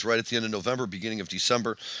shows right at the end of November, beginning of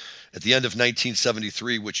December. At the end of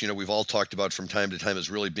 1973, which, we've all talked about from time to time as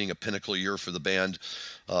really being a pinnacle year for the band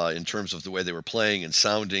in terms of the way they were playing and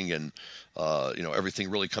sounding and, everything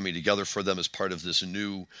really coming together for them as part of this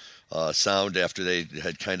new sound after they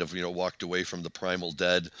had kind of, walked away from the Primal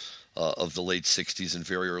Dead of the late 60s and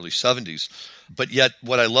very early 70s. But yet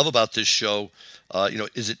what I love about this show,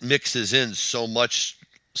 is it mixes in so much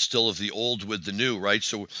still of the old with the new, right?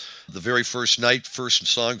 So the very first night, first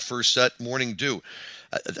song, first set, Morning Dew.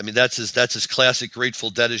 I mean, that's as classic Grateful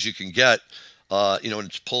Dead as you can get, and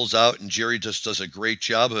it pulls out, and Jerry just does a great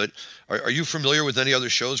job of it. Are you familiar with any other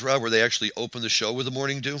shows, Rob, where they actually open the show with a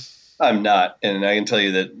Morning Dew? I'm not, and I can tell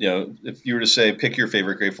you that, if you were to say pick your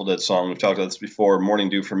favorite Grateful Dead song, we've talked about this before. Morning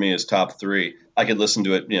Dew for me is top 3. I could listen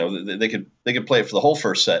to it. They could play it for the whole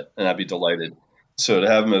first set, and I'd be delighted. So to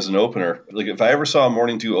have him as an opener, like if I ever saw a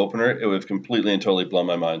Morning Dew opener, it would have completely and totally blown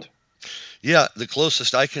my mind. Yeah, the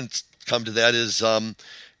closest I can come to that is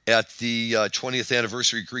at the 20th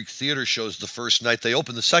anniversary Greek theater shows. The first night they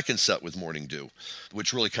opened the second set with Morning Dew,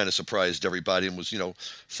 which really kind of surprised everybody and was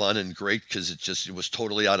fun and great because it was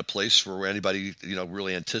totally out of place for anybody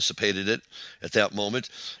really anticipated it at that moment,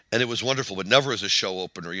 and it was wonderful, but never as a show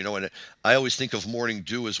opener. And I always think of Morning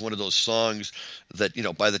Dew as one of those songs that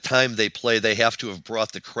by the time they play, they have to have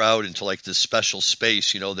brought the crowd into like this special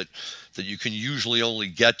space, that you can usually only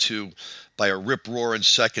get to by a rip roaring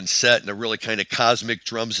second set and a really kind of cosmic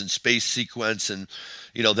drums and space sequence, and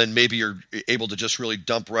then maybe you're able to just really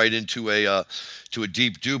dump right into a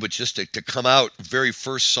deep do, but just to come out very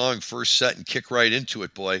first song, first set, and kick right into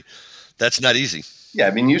it, boy, that's not easy. Yeah,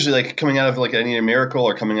 I mean, usually like coming out of like I Need a Miracle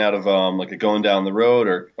or coming out of like a Going Down the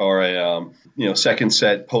Road or a second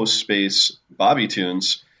set post space Bobby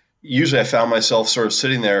tunes. Usually, I found myself sort of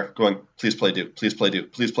sitting there going, "Please play do, please play do,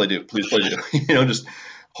 please play do, please play do," just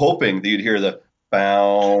hoping that you'd hear the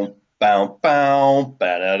bow, bow, bow,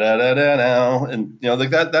 ba da da da da da, and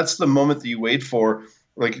like that's the moment that you wait for.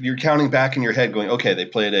 Like you're counting back in your head, going, "Okay, they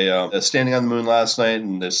played a Standing on the Moon last night,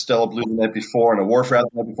 and a Stella Blue the night before, and a Warfare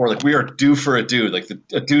the night before. Like we are due for a due. Like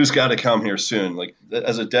a due's got to come here soon." Like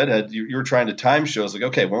as a Deadhead, you were trying to time shows. Like,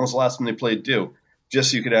 okay, when was the last time they played due?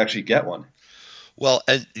 Just so you could actually get one. Well,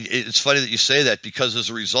 and it's funny that you say that because as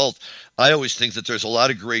a result, I always think that there's a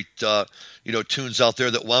lot of great, tunes out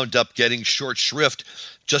there that wound up getting short shrift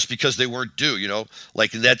just because they weren't due,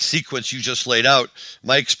 like in that sequence you just laid out.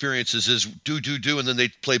 My experiences is do, and then they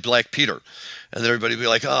play Black Peter, and then everybody would be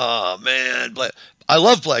like, oh man, I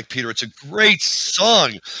love Black Peter. It's a great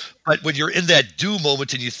song. But when you're in that do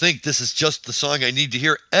moment and you think this is just the song I need to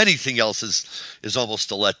hear, anything else is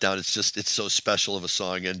almost a letdown. It's so special of a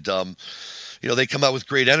song. And, they come out with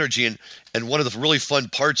great energy. And one of the really fun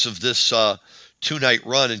parts of this two-night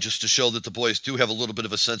run, and just to show that the boys do have a little bit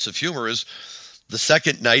of a sense of humor, is the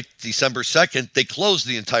second night, December 2nd, they closed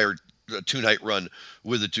the entire two-night run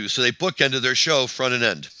with a do. So they bookended their show front and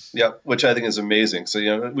end. Yeah, which I think is amazing.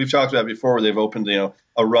 So, we've talked about before where they've opened,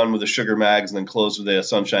 a run with the Sugar Mags and then closed with a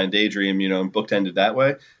Sunshine Daydream, and bookended that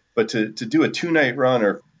way. But to do a two-night run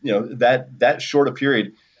or, that short a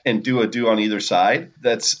period and do a do on either side,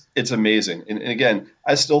 it's amazing. And again,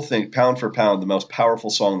 I still think pound for pound, the most powerful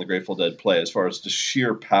song the Grateful Dead play as far as just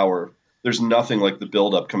sheer power. There's nothing like the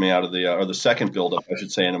buildup coming out of or the second buildup, I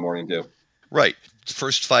should say, in a Morning Dew. Right. The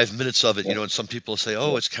first 5 minutes of it, and some people say,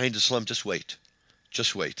 oh, it's kind of slim. Just wait.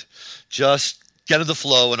 Just get in the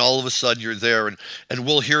flow, and all of a sudden you're there, and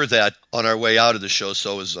we'll hear that on our way out of the show.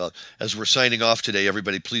 So as we're signing off today,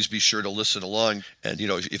 everybody, please be sure to listen along. And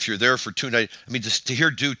if you're there for 2 nights, I mean, just to hear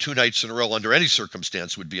do 2 nights in a row under any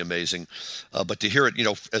circumstance would be amazing. But to hear it,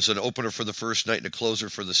 as an opener for the first night and a closer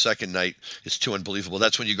for the second night is too unbelievable.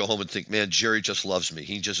 That's when you go home and think, man, Jerry just loves me.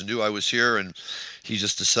 He just knew I was here, and he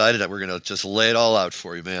just decided that we're going to just lay it all out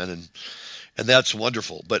for you, man. And that's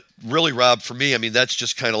wonderful. But really, Rob, for me, I mean, that's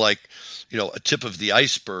just kind of like, a tip of the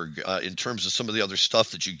iceberg in terms of some of the other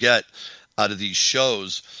stuff that you get out of these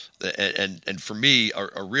shows. And for me,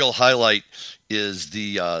 a real highlight is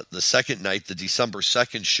the second night, the December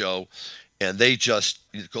 2nd show. And they just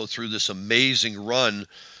go through this amazing run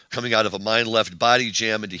coming out of a Mind Left Body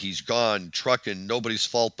jam into He's Gone, Truckin', Nobody's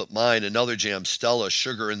Fault But Mine, another jam, Stella,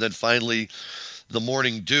 Sugar, and then finally the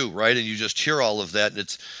Morning Dew, right? And you just hear all of that,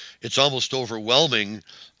 and it's almost overwhelming,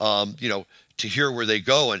 to hear where they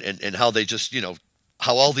go and how they just,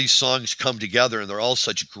 how all these songs come together, and they're all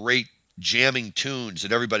such great jamming tunes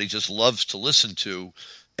that everybody just loves to listen to,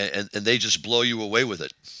 and they just blow you away with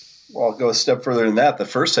it. Well, I'll go a step further than that. The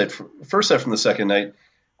first set from the second night,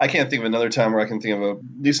 I can't think of another time where I can think of at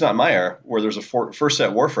least not my era, where there's a first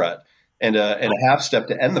set Wharf Rat and a half step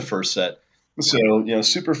to end the first set. So,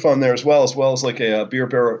 super fun there as well as like a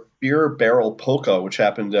beer barrel polka, which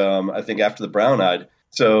happened, I think, after the Brown Eyed.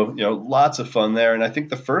 So, lots of fun there. And I think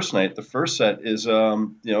the first set is, a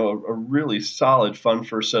really solid, fun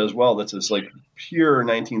first set as well. That's as like pure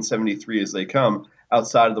 1973 as they come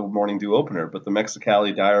outside of the Morning Dew opener. But the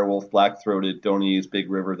Mexicali, Direwolf, Black Throated, Don't Ease,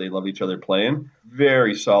 Big River, They Love Each Other playing.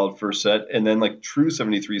 Very solid first set. And then like true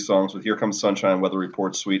 73 songs with Here Comes Sunshine, Weather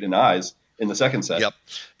Report, Sweet, and Eyes in the second set. Yep.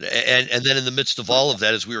 And then in the midst of all of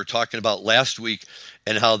that, as we were talking about last week,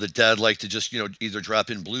 and how the Dead like to just, either drop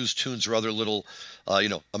in blues tunes or other little,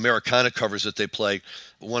 Americana covers that they play.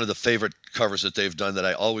 One of the favorite covers that they've done that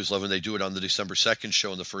I always love when they do it on the December 2nd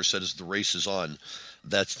show in the first set is The Race Is On.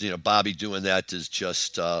 That's, Bobby doing that is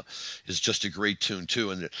just a great tune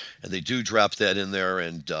too, and they do drop that in there,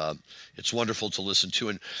 and it's wonderful to listen to.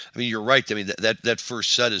 And I mean, you're right. I mean, that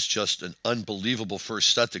first set is just an unbelievable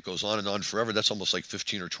first set that goes on and on forever. That's almost like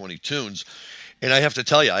 15 or 20 tunes. And I have to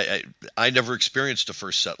tell you, I never experienced a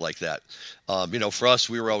first set like that. For us,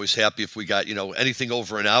 we were always happy if we got, anything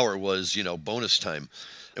over an hour was, bonus time.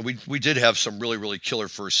 And we did have some really, really killer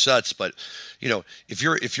first sets, but if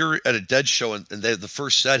you're at a Dead show and the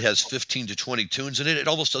first set has 15 to 20 tunes in it, it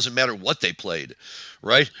almost doesn't matter what they played,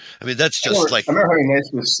 right? I mean, that's just like, I remember having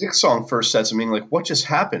nights with 6-song first sets and being like, what just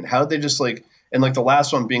happened? How did they just like, and like the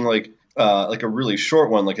last one being like a really short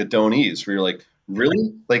one, like a Don't Ease, where you're like,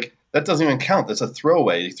 really? Like that doesn't even count. That's a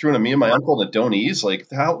throwaway. You threw in a Me and My Uncle and a Don't Ease. Like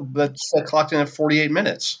how that's clocked in at 48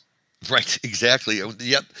 minutes. right, exactly.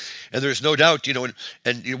 Yep. And there's no doubt,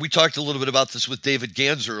 and we talked a little bit about this with David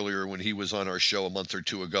Gans earlier when he was on our show a month or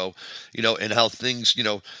two ago, and how things,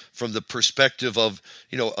 from the perspective of,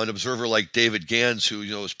 an observer like David Gans, who,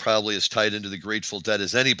 is probably as tied into the Grateful Dead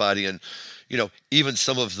as anybody. And, even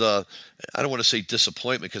some of the, I don't want to say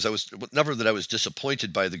disappointment, because I was never that I was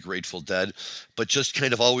disappointed by the Grateful Dead, but just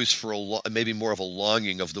kind of always for maybe more of a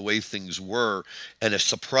longing of the way things were, and a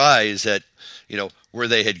surprise at, where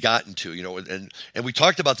they had gotten to, and we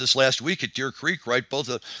talked about this last week at Deer Creek, right? Both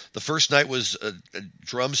the first night was a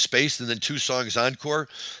drum space and then 2 songs encore.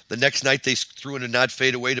 The next night they threw in a Not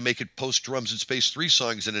Fade Away to make it post drums and space 3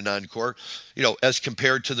 songs in an encore, as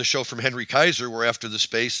compared to the show from Henry Kaiser, where after the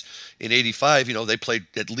space in '85, they played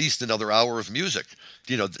at least another hour of music.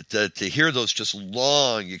 To hear those just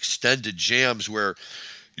long, extended jams where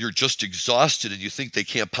you're just exhausted and you think they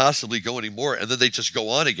can't possibly go anymore, and then they just go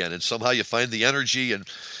on again, and somehow you find the energy, and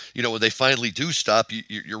when they finally do stop,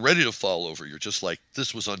 you're ready to fall over. You're just like,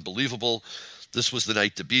 this was unbelievable. This was the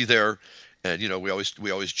night to be there. And we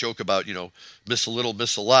always joke about miss a little,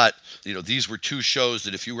 miss a lot. These were 2 shows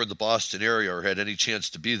that if you were in the Boston area or had any chance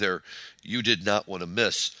to be there, you did not want to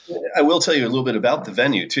miss. I will tell you a little bit about the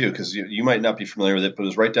venue too, because you might not be familiar with it, but it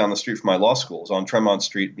was right down the street from my law school. It was on Tremont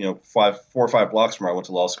Street, 4 or 5 blocks from where I went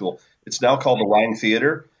to law school. It's now called the Lang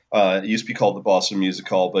Theater. It used to be called the Boston Music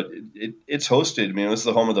Hall, but it's hosted. I mean, it was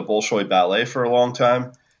the home of the Bolshoi Ballet for a long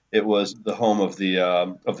time. It was the home of the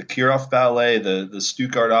Kirov Ballet, the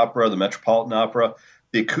Stuttgart Opera, the Metropolitan Opera.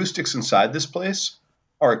 The acoustics inside this place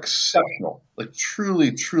are exceptional, like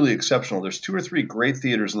truly, truly exceptional. There's 2 or 3 great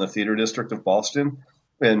theaters in the theater district of Boston,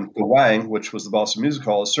 and the Wang, which was the Boston Music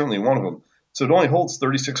Hall, is certainly one of them. So it only holds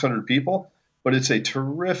 3,600 people, but it's a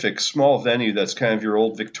terrific small venue that's kind of your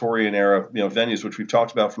old Victorian era, venues, which we've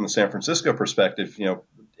talked about from the San Francisco perspective,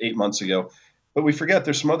 8 months ago. But we forget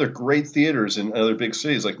there's some other great theaters in other big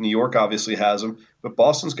cities, like New York obviously has them, but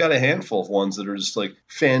Boston's got a handful of ones that are just like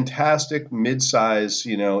fantastic mid-size,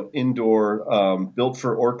 indoor, built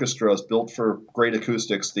for orchestras, built for great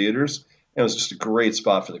acoustics theaters. It was just a great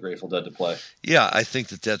spot for the Grateful Dead to play. Yeah, I think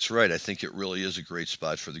that's right. I think it really is a great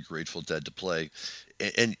spot for the Grateful Dead to play.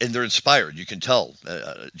 And they're inspired. You can tell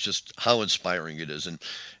just how inspiring it is.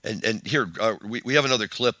 And here we have another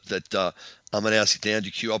clip that I'm going to ask Dan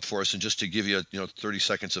to cue up for us, and just to give you 30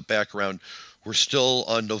 seconds of background. We're still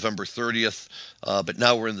on November 30th, but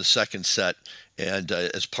now we're in the second set, and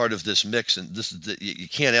as part of this mix, and this is you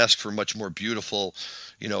can't ask for much more beautiful,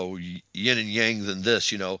 yin and yang than this.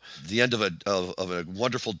 The end of a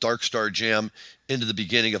wonderful Dark Star jam into the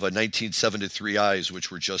beginning of a 1973 Eyes,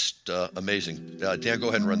 which were just amazing. Dan, go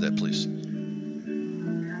ahead and run that, please.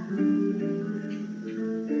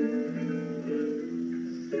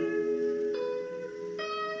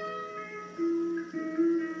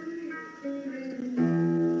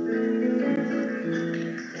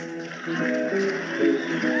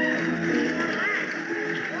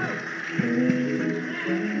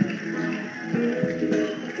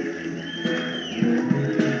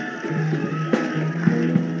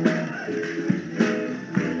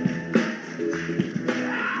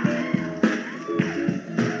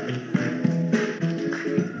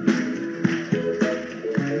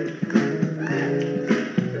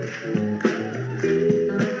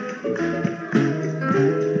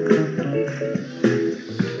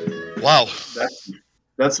 Wow.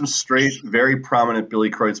 That's some straight, very prominent Billy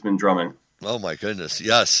Kreutzmann drumming. Oh my goodness,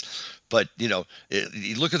 yes. But you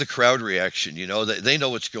look at the crowd reaction. They know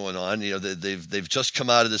what's going on. They've just come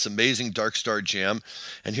out of this amazing Dark Star jam,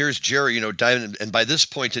 and here's Jerry. Diving. And by this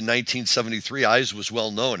point in 1973, Eyes was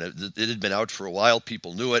well known. It had been out for a while.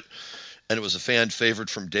 People knew it, and it was a fan favorite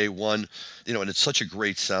from day one. And it's such a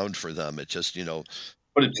great sound for them. It just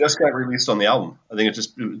But it just got released on the album. I think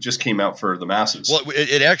it just came out for the masses. Well,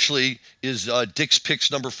 it actually is Dick's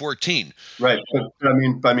Picks number 14. Right, but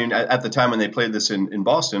at the time when they played this in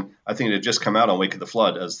Boston, I think it had just come out on Wake of the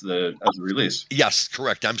Flood as the release. Yes,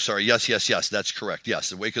 correct. I'm sorry. Yes, that's correct. Yes,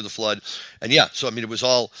 the Wake of the Flood, and yeah. So I mean, it was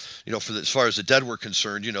all as far as the Dead were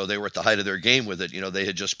concerned. They were at the height of their game with it. They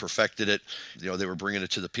had just perfected it. They were bringing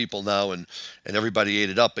it to the people now, and everybody ate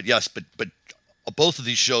it up. But yes, but both of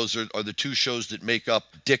these shows are the two shows that make up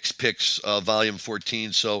Dick's Picks Volume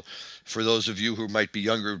 14. So for those of you who might be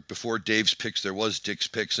younger, before Dave's Picks, there was Dick's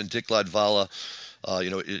Picks, and Dick Ladvala,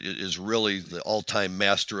 is really the all-time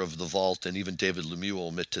master of the vault, and even David Lemieux will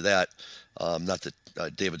admit to that. Not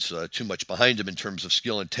that David's too much behind him in terms of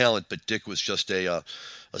skill and talent, but Dick was just a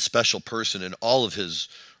special person, and all of his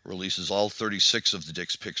releases, all 36 of the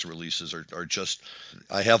Dick's Picks releases are just,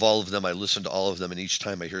 I have all of them, I listen to all of them, and each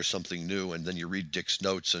time I hear something new, and then you read Dick's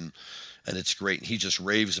notes, and it's great. And he just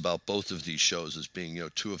raves about both of these shows as being,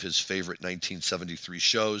 two of his favorite 1973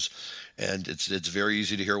 shows, and it's very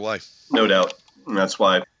easy to hear why. No doubt. And that's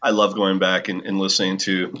why I love going back and listening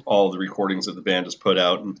to all the recordings that the band has put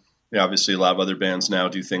out. And obviously a lot of other bands now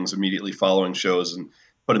do things immediately following shows and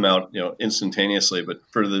put them out, instantaneously. But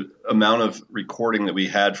for the amount of recording that we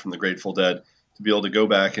had from the Grateful Dead, to be able to go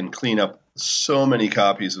back and clean up so many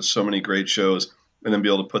copies of so many great shows and then be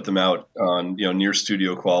able to put them out on, near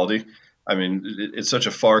studio quality. I mean, it's such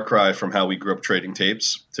a far cry from how we grew up trading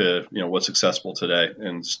tapes to, what's accessible today.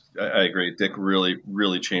 And I agree. Dick really,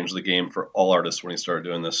 really changed the game for all artists when he started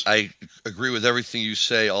doing this. I agree with everything you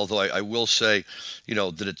say, although I will say,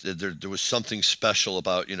 that there was something special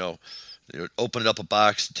about, opening up a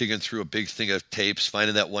box, digging through a big thing of tapes,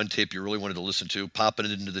 finding that one tape you really wanted to listen to, popping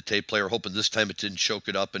it into the tape player, hoping this time it didn't choke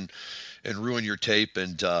it up and ruin your tape.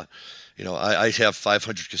 And, I have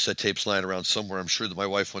 500 cassette tapes lying around somewhere. I'm sure that my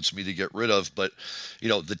wife wants me to get rid of, but,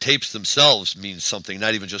 the tapes themselves mean something,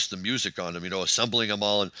 not even just the music on them, assembling them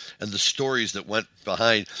all and the stories that went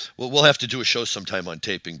behind. Well, we'll have to do a show sometime on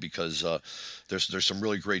taping because there's some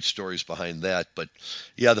really great stories behind that. But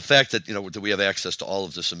yeah, the fact that, that we have access to all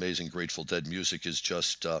of this amazing Grateful Dead music is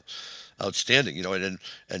just outstanding,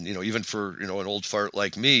 and even for, an old fart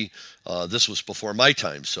like me, this was before my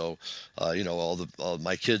time. So, all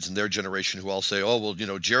my kids and their generation who all say, oh,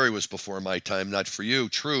 well, Jerry was before my time, not for you.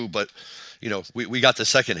 True. But, we got the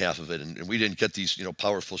second half of it, and we didn't get these,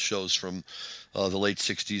 powerful shows from the late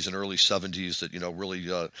 60s and early 70s that, really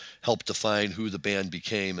helped define who the band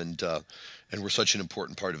became and were such an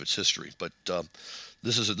important part of its history. But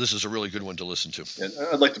this is a really good one to listen to. And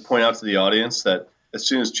I'd like to point out to the audience that as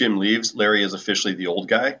soon as Jim leaves, Larry is officially the old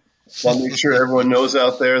guy. So I'll make sure everyone knows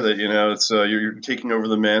out there that, it's you're taking over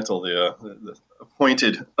the mantle, the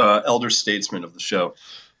appointed elder statesman of the show.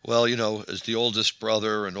 Well, as the oldest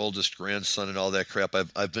brother and oldest grandson and all that crap,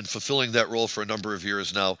 I've been fulfilling that role for a number of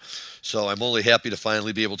years now. So I'm only happy to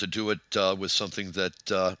finally be able to do it with something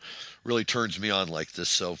that really turns me on like this.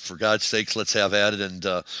 So for God's sakes, let's have at it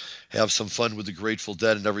and have some fun with the Grateful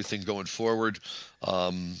Dead and everything going forward.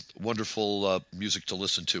 Wonderful music to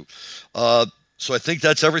listen to. So I think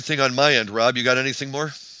that's everything on my end. Rob, you got anything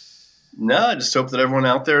more? No, I just hope that everyone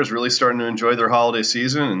out there is really starting to enjoy their holiday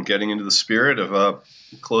season and getting into the spirit of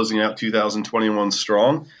closing out 2021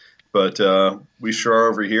 strong. But we sure are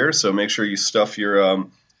over here, so make sure you stuff your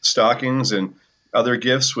stockings and other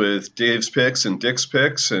gifts with Dave's Picks and Dick's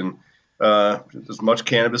Picks and as much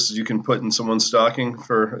cannabis as you can put in someone's stocking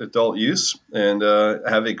for adult use. And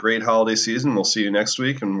have a great holiday season. We'll see you next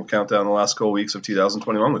week, and we'll count down the last couple of weeks of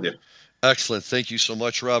 2021 with you. Excellent. Thank you so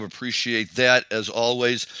much, Rob. Appreciate that, as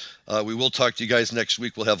always. We will talk to you guys next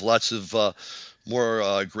week. We'll have lots of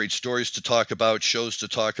more great stories to talk about, shows to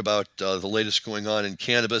talk about, the latest going on in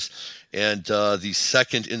cannabis, and the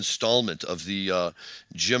second installment of the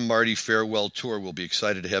Jim Marty Farewell Tour. We'll be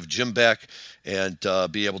excited to have Jim back and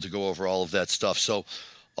be able to go over all of that stuff. So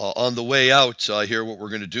on the way out here, what we're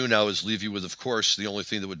going to do now is leave you with, of course, the only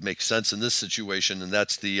thing that would make sense in this situation, and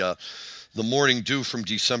that's the Morning Dew from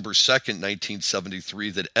December 2nd,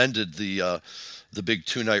 1973, that ended the big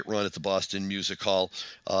two-night run at the Boston Music Hall.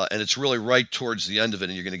 And it's really right towards the end of it,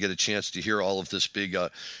 and you're going to get a chance to hear all of this big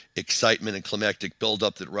excitement and climactic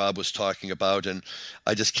buildup that Rob was talking about. And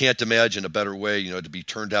I just can't imagine a better way, to be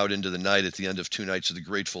turned out into the night at the end of two nights of the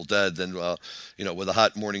Grateful Dead than, with a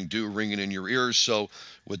hot Morning Dew ringing in your ears. So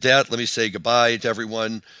with that, let me say goodbye to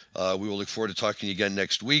everyone. We will look forward to talking to you again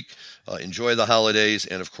next week. Enjoy the holidays,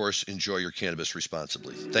 and of course, enjoy your cannabis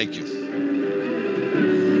responsibly. Thank you.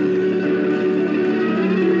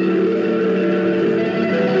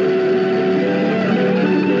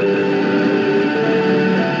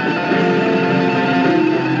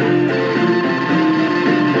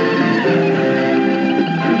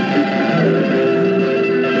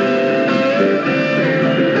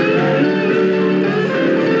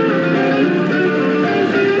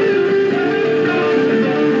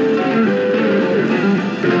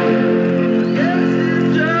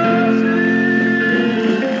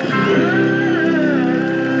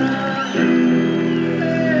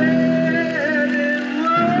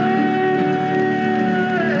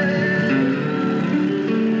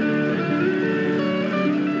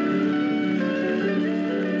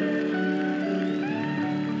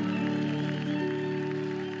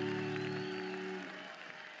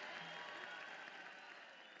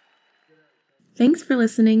 Thanks for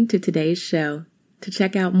listening to today's show. To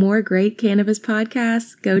check out more great cannabis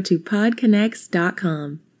podcasts, go to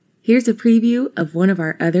podconnects.com. Here's a preview of one of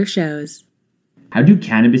our other shows. How do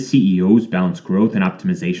cannabis CEOs balance growth and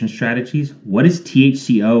optimization strategies? What is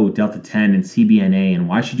THCO, Delta-10, and CBNA, and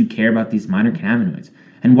why should you care about these minor cannabinoids?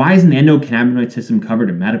 And why isn't the endocannabinoid system covered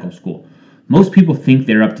in medical school? Most people think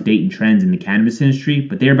they're up to date in trends in the cannabis industry,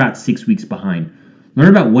 but they're about 6 weeks behind. Learn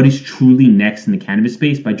about what is truly next in the cannabis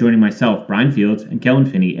space by joining myself, Brian Fields, and Kellen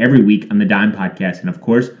Finney every week on the Dime Podcast, and of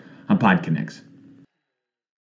course, on PodConnects.